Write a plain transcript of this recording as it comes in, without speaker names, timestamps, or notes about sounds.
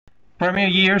Premier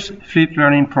Year's Flipped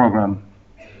Learning Program.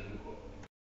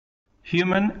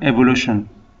 Human Evolution.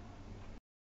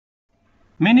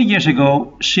 Many years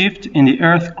ago, shift in the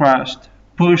Earth crust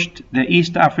pushed the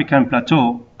East African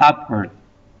plateau upward.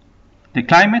 The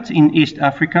climate in East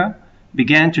Africa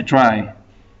began to dry,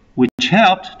 which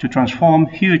helped to transform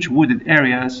huge wooded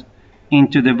areas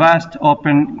into the vast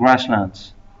open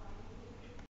grasslands.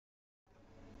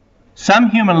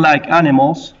 Some human-like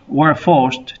animals were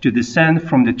forced to descend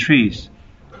from the trees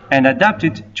and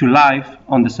adapted to life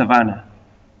on the savanna.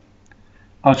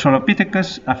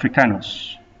 Australopithecus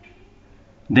africanus.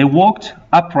 They walked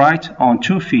upright on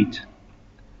 2 feet.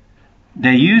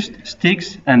 They used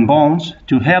sticks and bones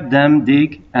to help them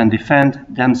dig and defend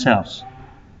themselves.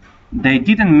 They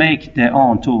didn't make their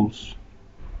own tools.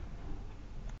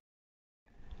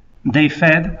 They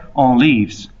fed on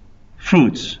leaves,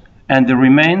 fruits, and the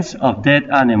remains of dead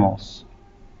animals.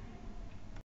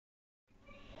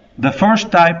 The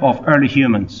first type of early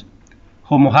humans,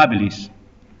 Homo habilis,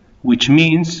 which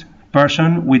means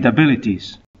person with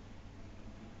abilities.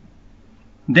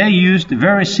 They used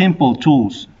very simple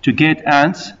tools to get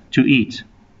ants to eat.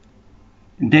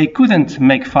 They couldn't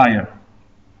make fire.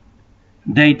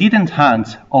 They didn't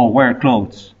hunt or wear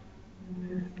clothes.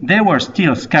 They were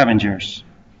still scavengers.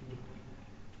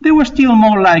 They were still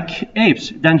more like apes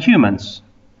than humans.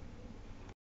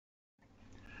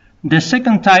 The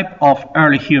second type of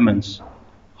early humans,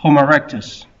 Homo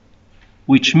erectus,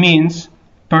 which means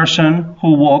person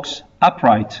who walks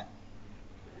upright.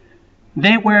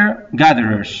 They were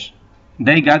gatherers.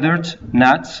 They gathered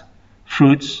nuts,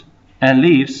 fruits, and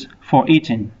leaves for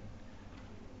eating.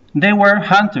 They were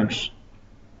hunters.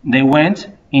 They went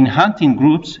in hunting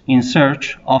groups in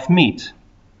search of meat.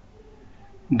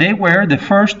 They were the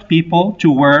first people to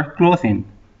wear clothing.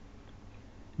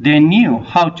 They knew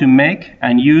how to make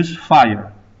and use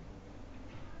fire.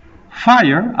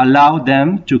 Fire allowed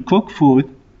them to cook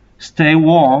food, stay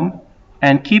warm,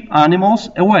 and keep animals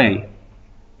away.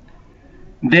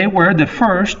 They were the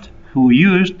first who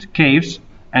used caves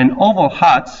and oval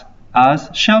huts as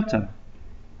shelter.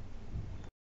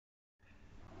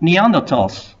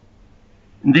 Neanderthals.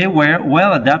 They were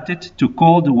well adapted to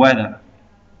cold weather.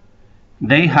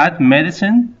 They had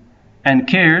medicine and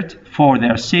cared for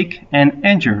their sick and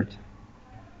injured.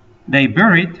 They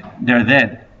buried their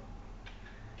dead.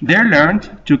 They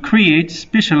learned to create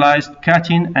specialized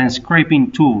cutting and scraping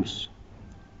tools.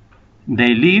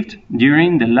 They lived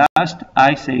during the last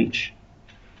ice age.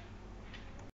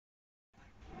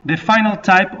 The final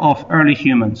type of early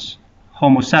humans,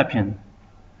 Homo sapien,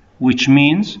 which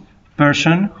means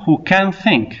person who can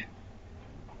think.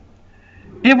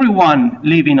 Everyone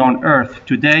living on Earth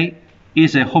today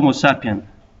is a Homo sapien.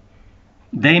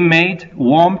 They made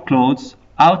warm clothes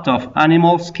out of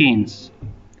animal skins.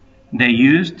 They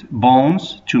used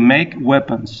bones to make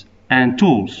weapons and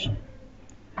tools.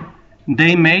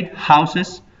 They made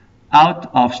houses out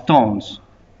of stones,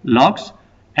 logs,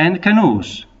 and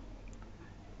canoes.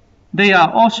 They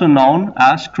are also known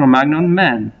as Cro-Magnon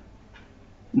men.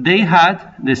 They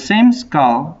had the same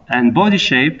skull and body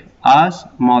shape as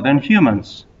modern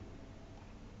humans.